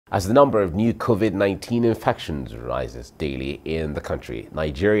As the number of new COVID-19 infections rises daily in the country,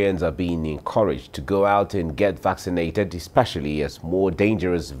 Nigerians are being encouraged to go out and get vaccinated, especially as more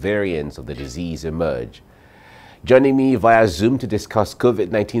dangerous variants of the disease emerge. Joining me via Zoom to discuss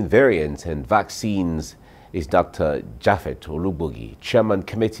COVID-19 variants and vaccines is Dr. Japhet Olugbogi, Chairman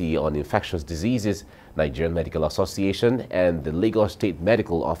Committee on Infectious Diseases, Nigerian Medical Association, and the Lagos State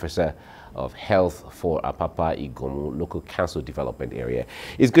Medical Officer of Health for Apapa-Iganmu Local Council Development Area.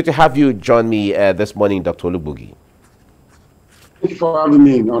 It's good to have you join me this morning, Dr. Olugbogi. Thank you for having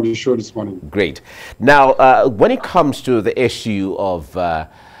me on the show this morning. Great. Now, when it comes to the issue of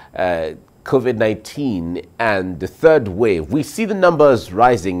COVID-19 and the third wave, we see the numbers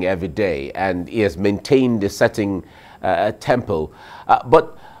rising every day, and it has maintained a certain tempo.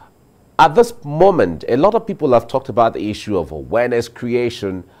 But at this moment, a lot of people have talked about the issue of awareness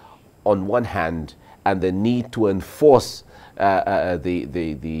creation on one hand and the need to enforce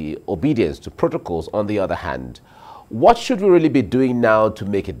the obedience to protocols on the other hand. What should we really be doing now to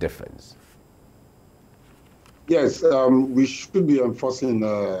make a difference? Yes, we should be enforcing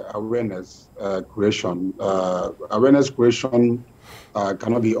awareness creation. Awareness creation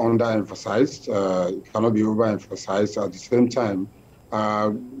cannot be underemphasized, cannot be overemphasized. At the same time,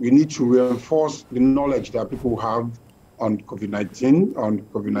 we need to reinforce the knowledge that people have on COVID-19, on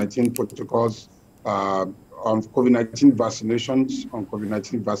COVID-19 protocols, on COVID-19 vaccinations, on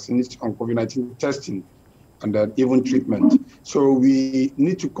COVID-19 vaccines, on COVID-19 testing, and then even treatment. So we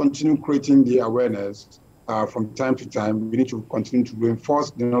need to continue creating the awareness from time to time. We need to continue to reinforce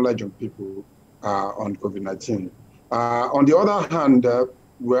the knowledge of people on COVID-19. On the other hand,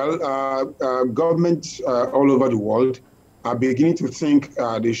 governments all over the world are beginning to think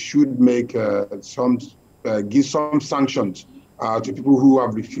they should make give some sanctions to people who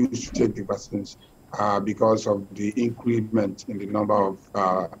have refused to take the vaccines because of the increment in the number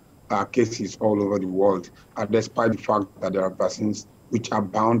of cases all over the world, despite the fact that there are vaccines which are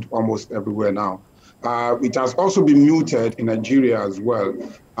bound almost everywhere now. It has also been muted in Nigeria as well.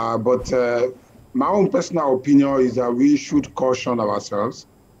 But my own personal opinion is that we should caution ourselves.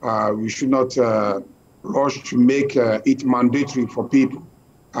 We should not rush to make it mandatory for people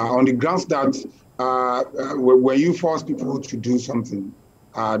on the grounds that when you force people to do something,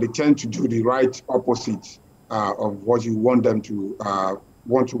 they tend to do the right opposite of what you want them to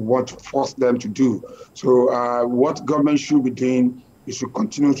want to force them to do. So what government should be doing is to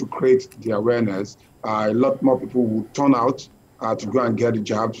continue to create the awareness. A lot more people will turn out to go and get the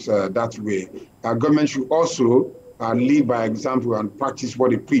jobs that way. Government should also lead by example and practice what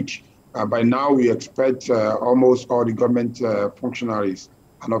they preach. By now, we expect almost all the government functionaries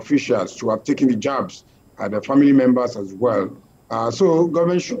and officials to have taken the jobs, their family members as well. So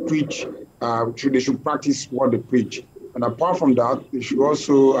government should preach, they should practice what they preach. And apart from that, they should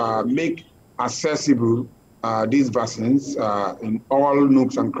also make accessible these vaccines in all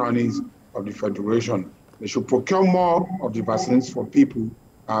nooks and crannies of the Federation. They should procure more of the vaccines for people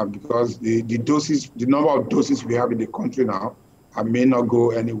because the number of doses we have in the country now may not go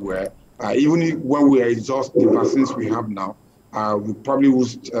anywhere. Even when we exhaust the vaccines we have now, we probably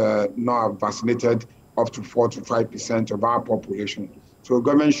would not have vaccinated up to 4 to 5% of our population. So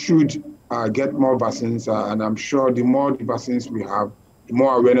government should get more vaccines, and I'm sure the more the vaccines we have, the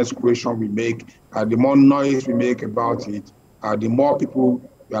more awareness creation we make, the more noise we make about it, the more people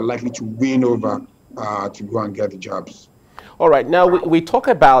are likely to win over to go and get the jobs. All right, now we talk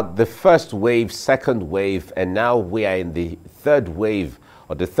about the first wave, second wave, and now we are in the third wave,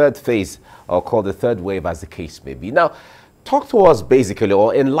 or the third phase, or call the third wave as the case may be. Now, talk to us basically,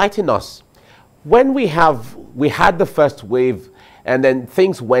 or enlighten us. When we had the first wave and then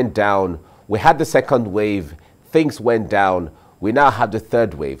things went down, we had the second wave, things went down, we now have the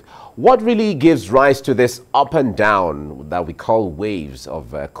third wave. What really gives rise to this up and down that we call waves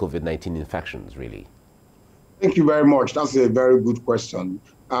of COVID-19 infections, really? Thank you very much. That's a very good question.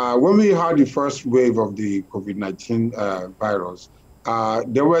 When we had the first wave of the COVID-19 virus,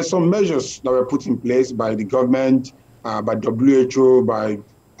 there were some measures that were put in place by the government, by WHO, by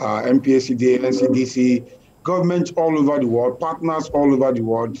MPACD, NCDC, governments all over the world, partners all over the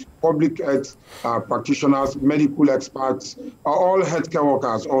world, public health practitioners, medical experts, all healthcare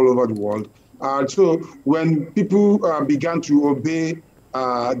workers all over the world. So when people began to obey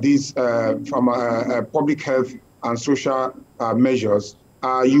these from public health and social measures,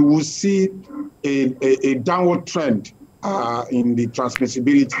 you will see a downward trend in the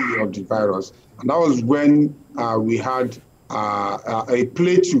transmissibility of the virus. And that was when we had a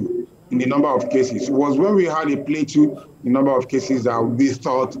plateau in the number of cases. It was when we had a plateau in the number of cases that we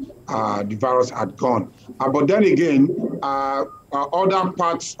thought the virus had gone. But then again, other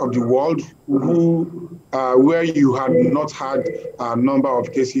parts of the world where you had not had a number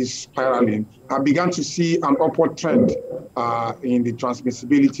of cases spiraling, began to see an upward trend in the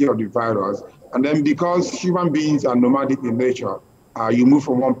transmissibility of the virus. And then because human beings are nomadic in nature, you move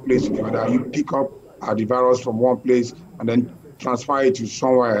from one place to the other, you pick up the virus from one place and then transfer it to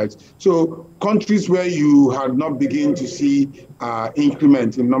somewhere else. So countries where you had not begun to see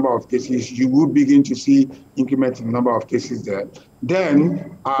increment in number of cases, you will begin to see increment in number of cases there.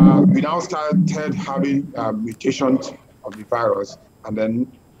 Then we now started having mutations of the virus. And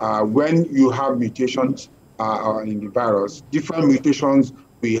then when you have mutations in the virus, different mutations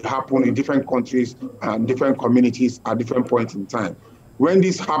will happen in different countries and different communities at different points in time. When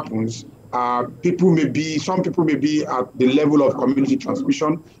this happens, some people may be at the level of community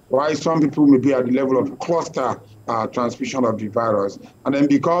transmission, while some people may be at the level of cluster transmission of the virus. And then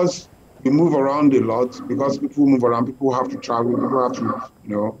because we move around a lot, because people move around, people have to travel, people have to,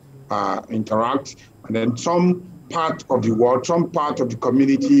 interact. And then some part of the world, some part of the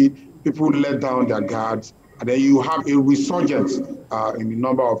community, people let down their guards. And then you have a resurgence in the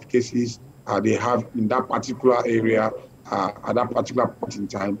number of cases they have in that particular area at that particular point in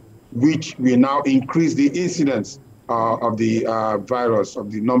time, which will now increase the incidence of the virus,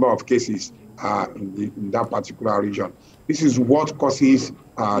 of the number of cases in that particular region. This is what causes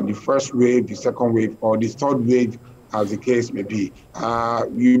the first wave, the second wave, or the third wave, as the case may be.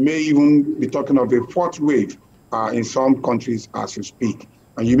 You may even be talking of a fourth wave in some countries as you speak.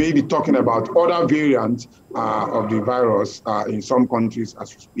 And you may be talking about other variants of the virus in some countries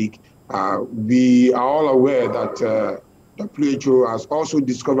as you speak. We are all aware that WHO has also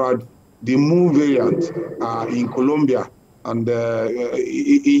discovered the Mu variant in Colombia. And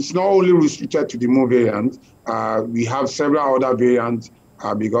it's not only restricted to the Mu variant. We have several other variants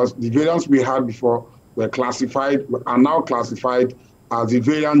because the variants we had before are now classified as the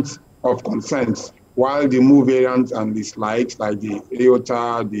variants of consent, while the Mu variant and the slides like the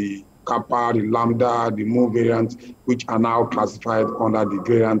Iota, the Kappa, the Lambda, the Mu variant, which are now classified under the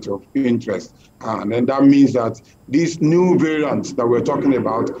variant of interest. And then that means that these new variants that we're talking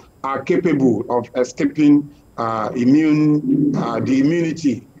about are capable of escaping the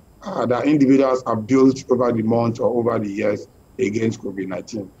immunity that individuals have built over the months or over the years against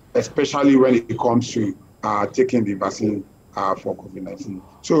COVID-19, especially when it comes to taking the vaccine for COVID-19.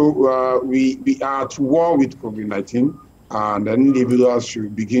 So we are at war with COVID-19, and then individuals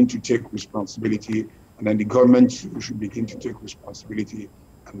should begin to take responsibility, and then the government should begin to take responsibility,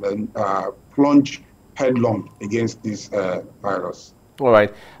 and then plunge headlong against this virus. All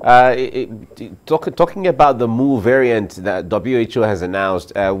right. Talking about the Mu variant that WHO has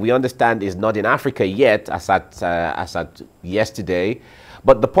announced, we understand is not in Africa yet, as at yesterday.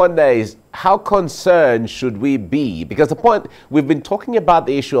 But the point there is, how concerned should we be? Because the point, we've been talking about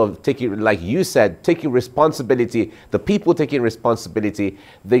the issue of taking, like you said, taking responsibility, the people taking responsibility,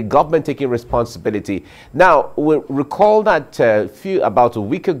 the government taking responsibility. Now, we recall that about a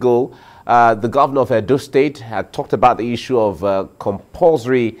week ago, the governor of Edo State had talked about the issue of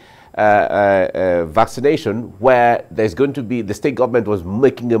compulsory vaccination, where there's going to be, the state government was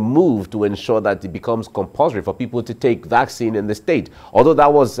making a move to ensure that it becomes compulsory for people to take vaccine in the state, although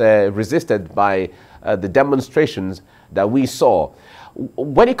that was resisted by the demonstrations that we saw.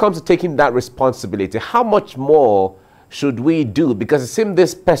 When it comes to taking that responsibility, how much more should we do? Because it seems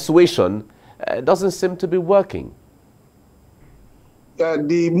this persuasion doesn't seem to be working.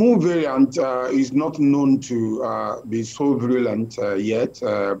 The Mu variant is not known to be so virulent yet.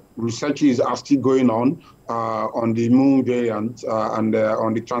 Researches are still going on the Mu variant and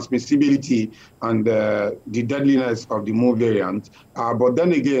on the transmissibility and the deadliness of the Mu variant. But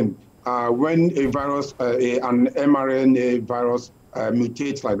then again, when a virus, an mRNA virus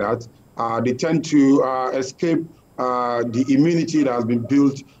mutates like that, they tend to escape the immunity that has been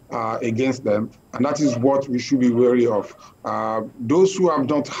built against them, and that is what we should be wary of. Those who have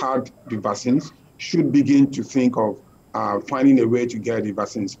not had the vaccines should begin to think of finding a way to get the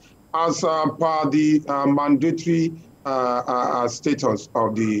vaccines. As per the mandatory status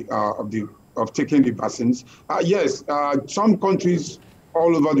of taking the vaccines, yes, some countries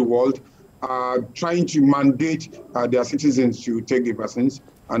all over the world are trying to mandate their citizens to take the vaccines,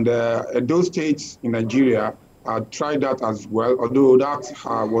 and those states in Nigeria tried that as well, although that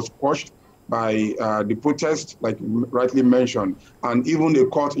was quashed by the protest, like rightly mentioned, and even a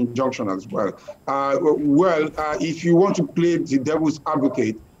court injunction as well. If you want to play the devil's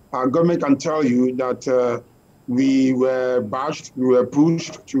advocate, government can tell you that we were bashed, we were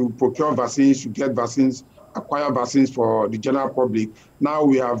pushed to procure vaccines, to get vaccines, acquire vaccines for the general public. Now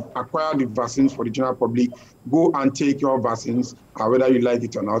we have acquired the vaccines for the general public. Go and take your vaccines, whether you like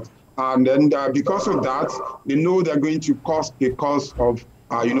it or not. And then because of that, they know they're going to cost the cost of,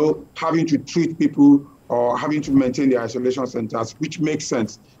 having to treat people or having to maintain the isolation centers, which makes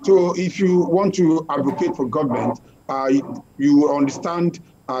sense. So if you want to advocate for government, you understand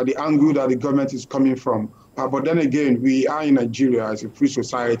the angle that the government is coming from. But then again, we are in Nigeria as a free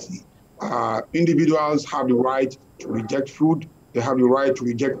society. Individuals have the right to reject food. They have the right to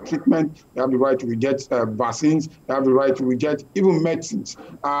reject treatment. They have the right to reject vaccines. They have the right to reject even medicines.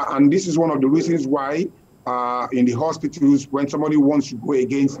 And this is one of the reasons why in the hospitals, when somebody wants to go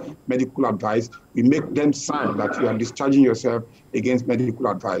against medical advice, we make them sign that you are discharging yourself against medical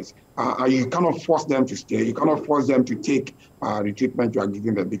advice. And you cannot force them to stay. You cannot force them to take the treatment you are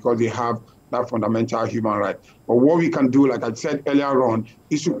giving them because they have that fundamental human right. But what we can do, like I said earlier on,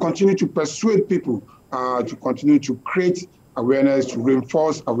 is to continue to persuade people, to continue to create awareness, to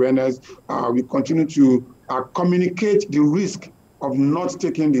reinforce awareness. We continue to communicate the risk of not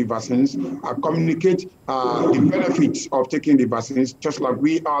taking the vaccines, communicate the benefits of taking the vaccines, just like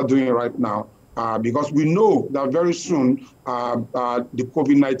we are doing right now. Because we know that very soon the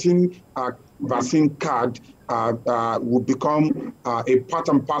COVID-19 vaccine card will become a part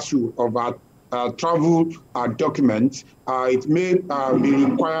and parcel of our travel documents. It may be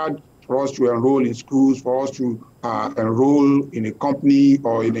required for us to enroll in schools, for us to enroll in a company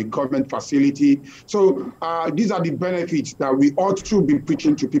or in a government facility. So these are the benefits that we ought to be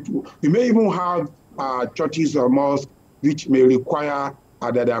preaching to people. We may even have churches or mosques which may require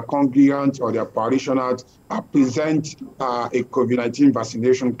that their congregants or their parishioners present a COVID-19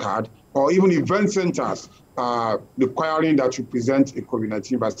 vaccination card, or even event centers requiring that you present a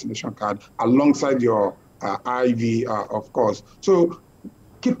COVID-19 vaccination card alongside your IV, of course. So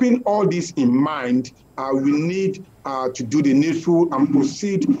keeping all this in mind, we need to do the needful and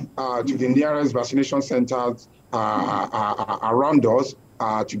proceed to the nearest vaccination centers around us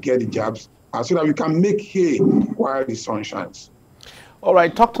to get the jabs so that we can make hay while the sun shines. All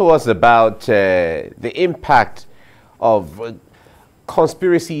right, talk to us about the impact of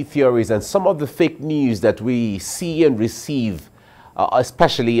conspiracy theories and some of the fake news that we see and receive,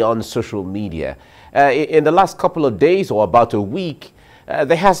 especially on social media. In the last couple of days or about a week,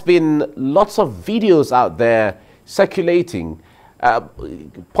 there has been lots of videos out there circulating,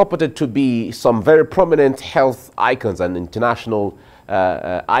 purported to be some very prominent health icons and international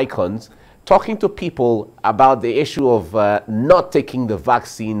icons, talking to people about the issue of not taking the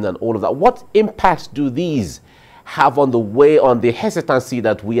vaccine and all of that. What impact do these have on the hesitancy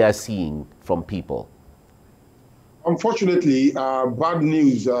that we are seeing from people? Unfortunately, bad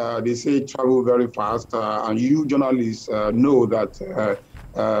news, they say, travel very fast. And you journalists know that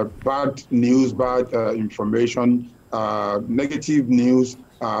bad news, bad information, negative news,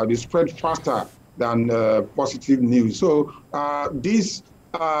 they spread faster than positive news. So these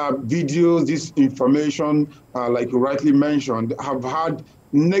videos, this information, like you rightly mentioned, have had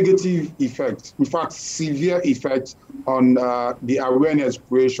negative effects, in fact, severe effects on the awareness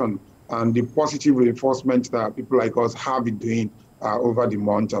creation and the positive reinforcement that people like us have been doing over the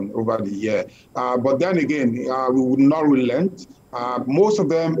month and over the year. But then again, we would not relent. Most of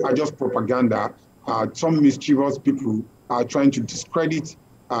them are just propaganda. Some mischievous people are trying to discredit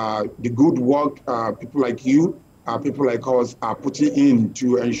the good work people like you, people like us are putting in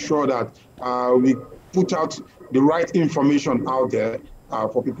to ensure that we put out the right information out there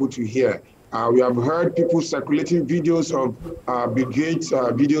for people to hear. We have heard people circulating videos of Bill Gates,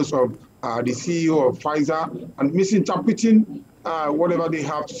 videos of the CEO of Pfizer, and misinterpreting whatever they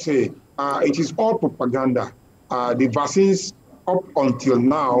have to say. It is all propaganda. The vaccines up until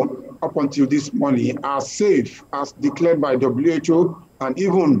now, up until this morning, are safe as declared by WHO and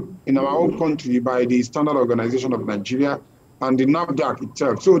even in our own country by the Standard Organization of Nigeria and the NAFDAC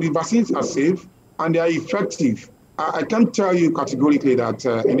itself. So the vaccines are safe and they are effective. I can tell you categorically that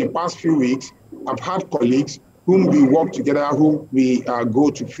in the past few weeks, I've had colleagues whom we work together, whom we go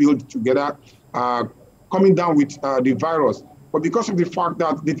to field together, coming down with the virus. But because of the fact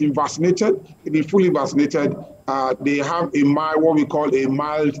that they've been vaccinated, they've been fully vaccinated, they have a mild, what we call a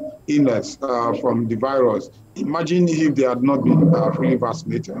mild illness from the virus. Imagine if they had not been fully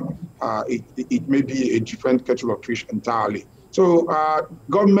vaccinated, it may be a different kettle of fish entirely. So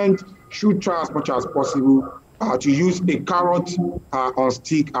government should try as much as possible to use a carrot on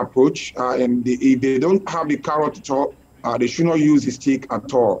stick approach. And if they don't have the carrot at all, they should not use the stick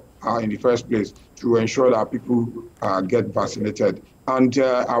at all in the first place to ensure that people get vaccinated. And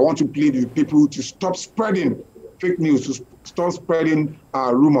I want to plead with people to stop spreading fake news, to stop spreading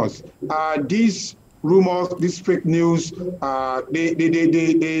rumors. These rumors, these fake news,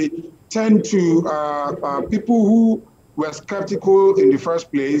 they tend to, people who were skeptical in the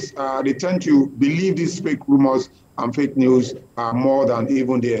first place, they tend to believe these fake rumors and fake news more than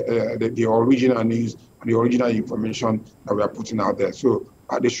even the original news and the original information that we are putting out there. So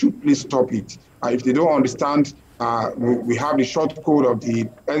they should please stop it. If they don't understand, we have the short code of the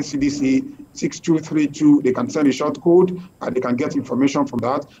NCDC 6232. They can send a short code. They can get information from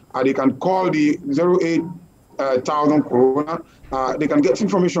that. They can call the 08,000 Corona. They can get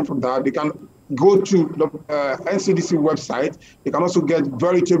information from that. They can go to the NCDC website. They can also get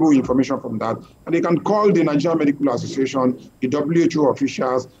veritable information from that. And they can call the Nigerian Medical Association, the WHO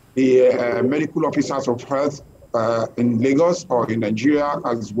officials, the medical officers of health in Lagos or in Nigeria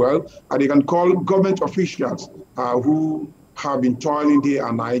as well. And they can call government officials who have been toiling day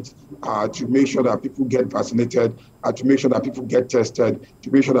and night to make sure that people get vaccinated, to make sure that people get tested,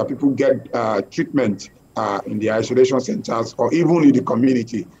 to make sure that people get treatment in the isolation centers or even in the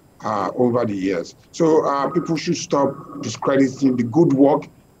community over the years. So people should stop discrediting the good work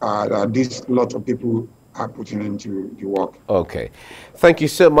that this lot of people are putting into the work. Okay. Thank you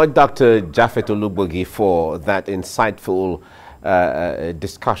so much, Dr. Japhet Olugbogi, for that insightful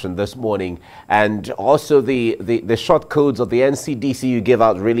discussion this morning. And also the short codes of the NCDC you gave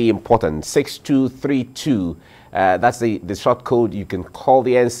out, really important. 6232. That's the short code. You can call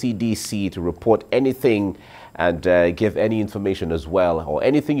the NCDC to report anything and give any information as well, or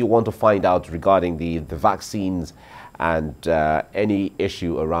anything you want to find out regarding the vaccines and any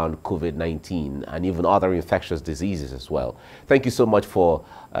issue around COVID-19 and even other infectious diseases as well. Thank you so much for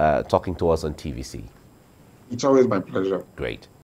talking to us on TVC. It's always my pleasure. Great.